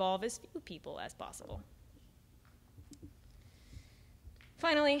 involve as few people as possible.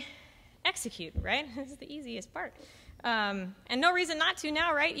 Finally, execute, right? This is the easiest part. And no reason not to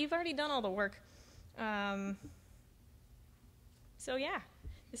now, right? You've already done all the work. So yeah,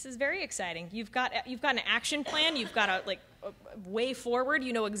 this is very exciting. You've got an action plan. You've got a way forward.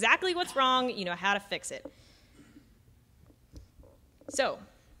 You know exactly what's wrong. You know how to fix it. So,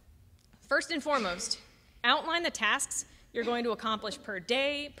 first and foremost, outline the tasks you're going to accomplish per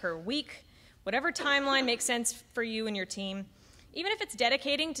day, per week, whatever timeline makes sense for you and your team. Even if it's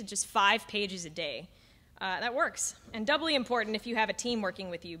dedicating to just 5 pages a day, that works. And doubly important if you have a team working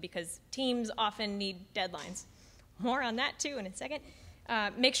with you, because teams often need deadlines. More on that too in a second.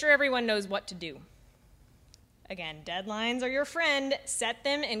 Make sure everyone knows what to do. Again, deadlines are your friend. Set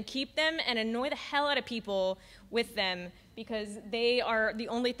them and keep them, and annoy the hell out of people with them, because they are the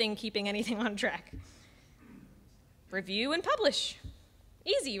only thing keeping anything on track. Review and publish.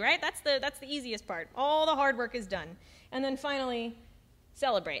 Easy, right? That's the easiest part. All the hard work is done. And then finally,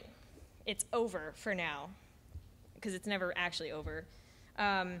 celebrate. It's over for now, because it's never actually over.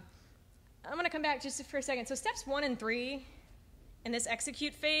 I'm going to come back just for a second. So steps 1 and 3 in this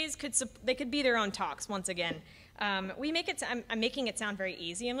execute phase they could be their own talks once again. I'm making it sound very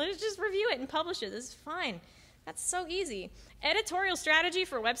easy, and let's just review it and publish it. This is fine. That's so easy. Editorial strategy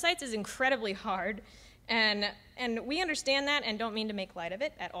for websites is incredibly hard, and we understand that and don't mean to make light of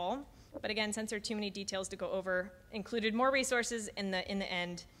it at all. But again, since there are too many details to go over, included more resources in the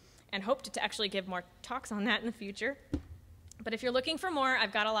end, and hoped to actually give more talks on that in the future. But if you're looking for more,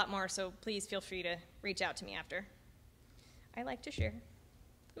 I've got a lot more, so please feel free to reach out to me after. I like to share.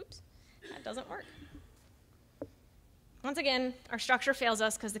 Oops, that doesn't work. Once again, our structure fails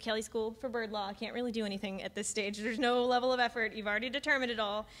us because the Kelly School for Bird Law can't really do anything at this stage. There's no level of effort. You've already determined it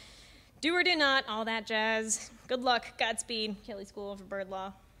all. Do or do not, all that jazz. Good luck, Godspeed, Kelly School for Bird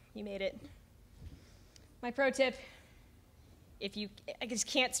Law. You made it. My pro tip, I just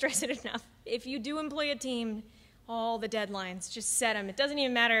can't stress it enough. If you do employ a team, all the deadlines, just set them. It doesn't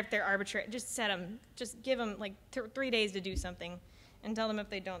even matter if they're arbitrary. Just set them. Just give them like 3 days to do something, and tell them if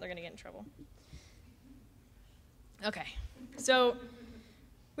they don't, they're going to get in trouble. Okay, so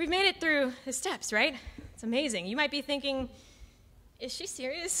we've made it through the steps, right? It's amazing. You might be thinking, is she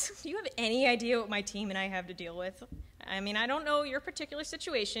serious? Do you have any idea what my team and I have to deal with? I mean, I don't know your particular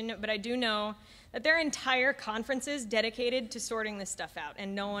situation, but I do know that there are entire conferences dedicated to sorting this stuff out,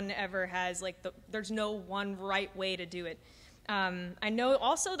 and no one ever has, there's no one right way to do it. I know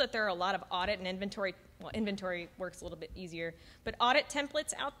also that there are a lot of audit and inventory, well, inventory works a little bit easier, but audit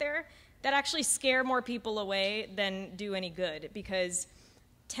templates out there that actually scare more people away than do any good, because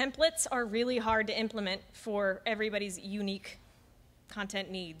templates are really hard to implement for everybody's unique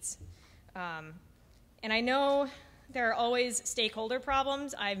content needs. And I know there are always stakeholder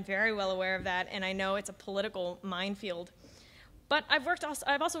problems. I'm very well aware of that, and I know it's a political minefield. But I've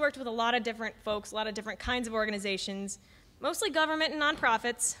also worked with a lot of different folks, a lot of different kinds of organizations, mostly government and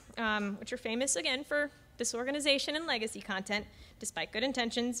nonprofits, which are famous, again, for disorganization and legacy content, despite good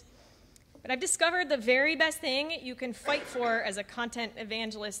intentions. But I've discovered the very best thing you can fight for as a content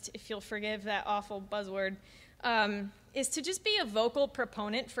evangelist, if you'll forgive that awful buzzword, is to just be a vocal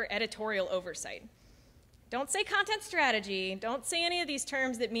proponent for editorial oversight. Don't say content strategy. Don't say any of these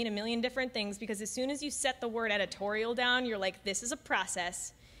terms that mean a million different things, because as soon as you set the word editorial down, you're like, this is a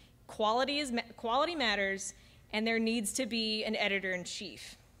process. Quality matters, and there needs to be an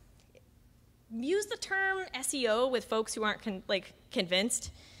editor-in-chief. Use the term SEO with folks who aren't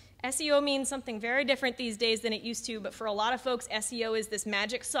convinced. SEO means something very different these days than it used to, but for a lot of folks, SEO is this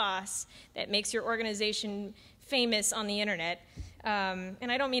magic sauce that makes your organization famous on the internet.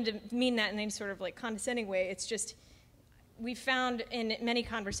 And I don't mean that in any sort of condescending way. It's just we've found in many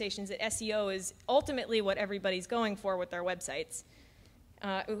conversations that SEO is ultimately what everybody's going for with their websites.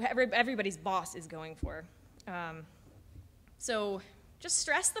 Everybody's boss is going for. So just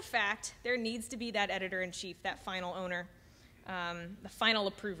stress the fact there needs to be that editor-in-chief, that final owner, the final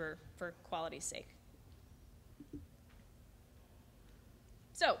approver for quality's sake.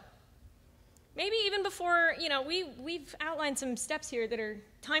 So maybe even before, we've outlined some steps here that are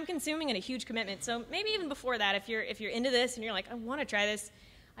time-consuming and a huge commitment. So maybe even before that, if you're into this and you're like, I want to try this,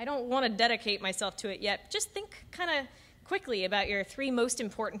 I don't want to dedicate myself to it yet, just think kind of quickly about your 3 most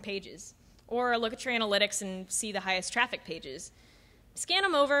important pages, or look at your analytics and see the highest traffic pages. Scan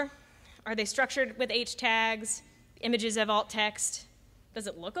them over. Are they structured with H tags? Images have alt text? Does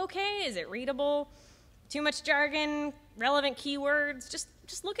it look okay? Is it readable? Too much jargon? Relevant keywords?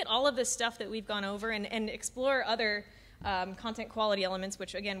 Just look at all of this stuff that we've gone over and explore other content quality elements,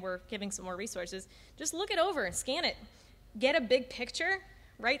 which again, we're giving some more resources. Just look it over and scan it. Get a big picture,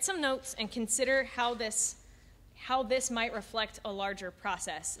 write some notes, and consider how this might reflect a larger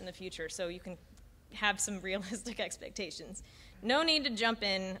process in the future, so you can have some realistic expectations. No need to jump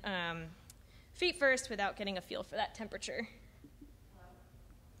in feet first without getting a feel for that temperature.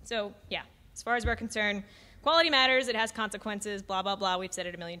 So yeah, as far as we're concerned, quality matters, it has consequences, blah, blah, blah. We've said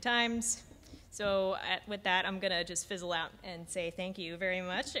it a million times. So with that, I'm going to just fizzle out and say thank you very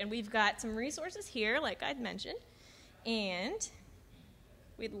much. And we've got some resources here, like I'd mentioned. And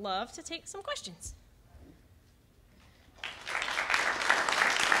we'd love to take some questions.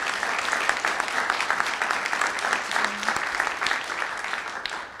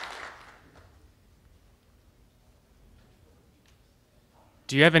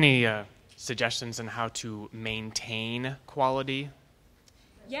 Do you have any suggestions on how to maintain quality?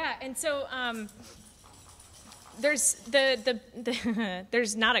 Yeah, and so there's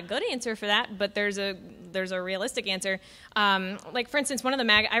there's not a good answer for that, but there's a realistic answer. Like for instance, one of the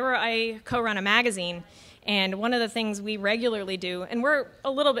I co-run a magazine, and one of the things we regularly do, and we're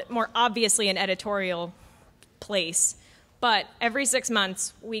a little bit more obviously an editorial place, but every 6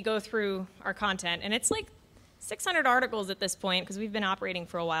 months we go through our content, and it's like 600 articles at this point because we've been operating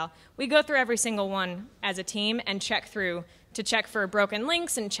for a while. We go through every single one as a team and check for broken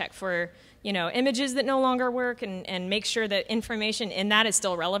links and check for images that no longer work and make sure that information in that is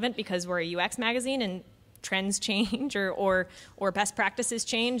still relevant because we're a UX magazine and trends change or best practices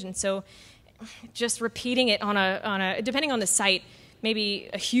change. And so just repeating it on a depending on the site, maybe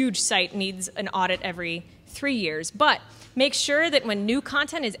a huge site needs an audit every 3 years. But make sure that when new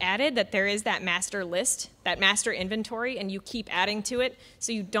content is added that there is that master list, that master inventory, and you keep adding to it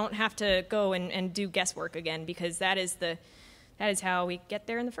so you don't have to go and do guesswork again, because that is how we get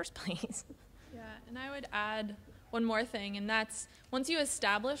there in the first place. Yeah, and I would add one more thing, and that's once you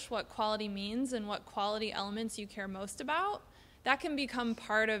establish what quality means and what quality elements you care most about, that can become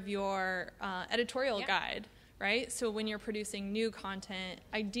part of your editorial guide, right? So when you're producing new content,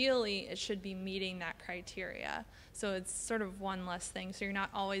 ideally it should be meeting that criteria. So it's sort of one less thing, so you're not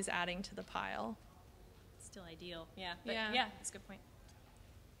always adding to the pile. Still ideal, yeah. But yeah, that's a good point.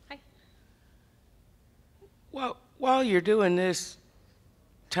 Hi. Well, while you're doing this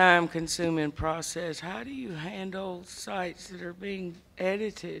time-consuming process, how do you handle sites that are being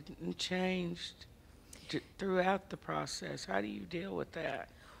edited and changed throughout the process? How do you deal with that?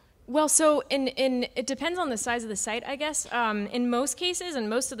 Well, so it depends on the size of the site, I guess. In most cases, and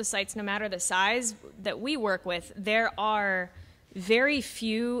most of the sites, no matter the size that we work with, there are very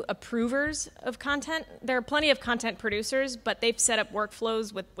few approvers of content. There are plenty of content producers, but they've set up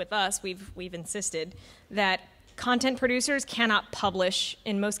workflows with us. We've insisted that content producers cannot publish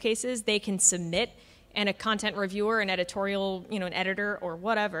in most cases. They can submit, and a content reviewer, an editorial, an editor or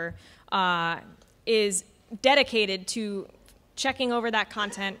whatever, is dedicated to checking over that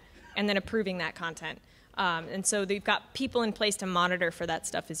content and then approving that content. And so they've got people in place to monitor for that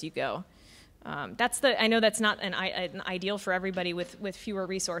stuff as you go. I know that's not an ideal for everybody with fewer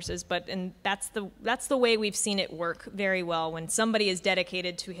resources, but that's the way we've seen it work very well when somebody is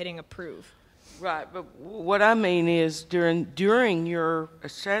dedicated to hitting approve. Right, but what I mean is during your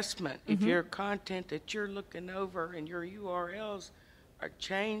assessment, if your content that you're looking over and your URLs are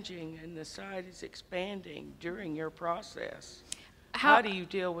changing and the site is expanding during your process, how do you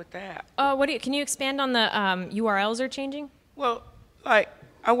deal with that? Can you expand on the URLs are changing? Well, like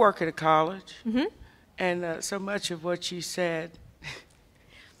I work at a college, and so much of what you said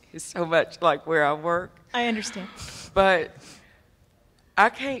is so much like where I work. I understand. But I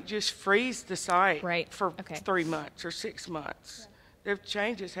can't just freeze the site for Okay. 3 months or 6 months. There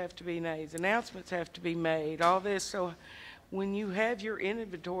changes have to be made, announcements have to be made, all this. So when you have your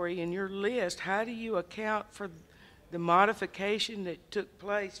inventory and your list, how do you account for the modification that took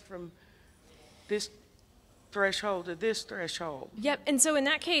place from this threshold to this threshold? Yep, and so in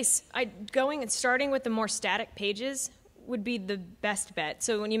that case, going and starting with the more static pages would be the best bet.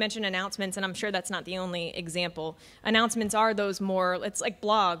 So when you mention announcements, and I'm sure that's not the only example, announcements are those more, it's like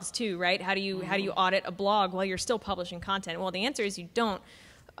blogs too, right? How do you audit a blog while you're still publishing content? Well, the answer is you don't.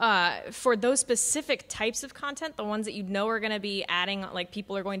 For those specific types of content, the ones that you know are going to be adding, like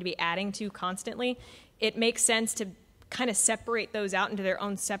people are going to be adding to constantly, it makes sense to kind of separate those out into their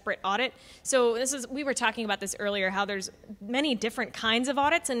own separate audit. So we were talking about this earlier, how there's many different kinds of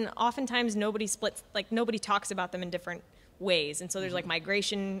audits, and oftentimes nobody talks about them in different ways. And so there's like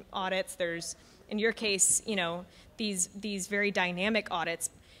migration audits, there's, in your case, these very dynamic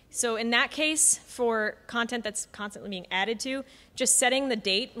audits. So in that case, for content that's constantly being added to, just setting the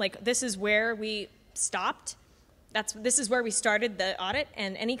date, like this is where we stopped, this is where we started the audit,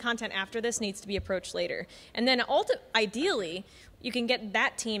 and any content after this needs to be approached later. And then ideally, you can get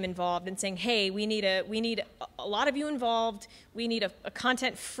that team involved in saying, hey, we need a lot of you involved, we need a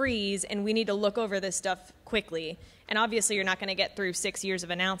content freeze, and we need to look over this stuff quickly. And obviously you're not going to get through 6 years of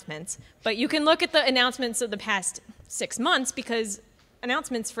announcements, but you can look at the announcements of the past 6 months because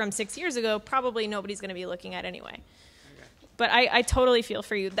announcements from 6 years ago, probably nobody's going to be looking at anyway. But I totally feel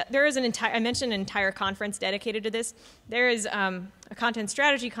for you. There is I mentioned an entire conference dedicated to this. There is a content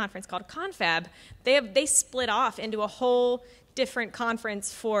strategy conference called Confab. They split off into a whole different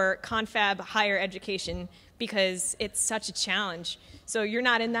conference for confab higher education because it's such a challenge. So you're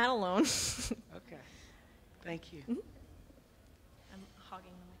not in that alone. Okay. Thank you. I'm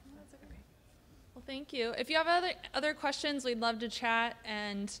hogging the mic. That's okay. Well, thank you. If you have other questions, we'd love to chat.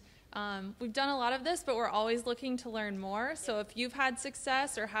 And we've done a lot of this, but we're always looking to learn more. So if you've had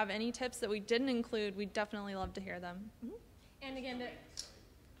success or have any tips that we didn't include, we'd definitely love to hear them. And again, the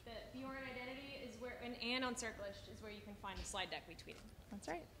Bjorn identity is where, and on Circlist is where you can find the slide deck we tweeted. That's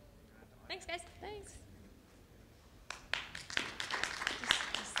right. Thanks, guys. Thanks.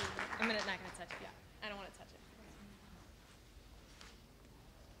 I'm not gonna touch it. Yeah.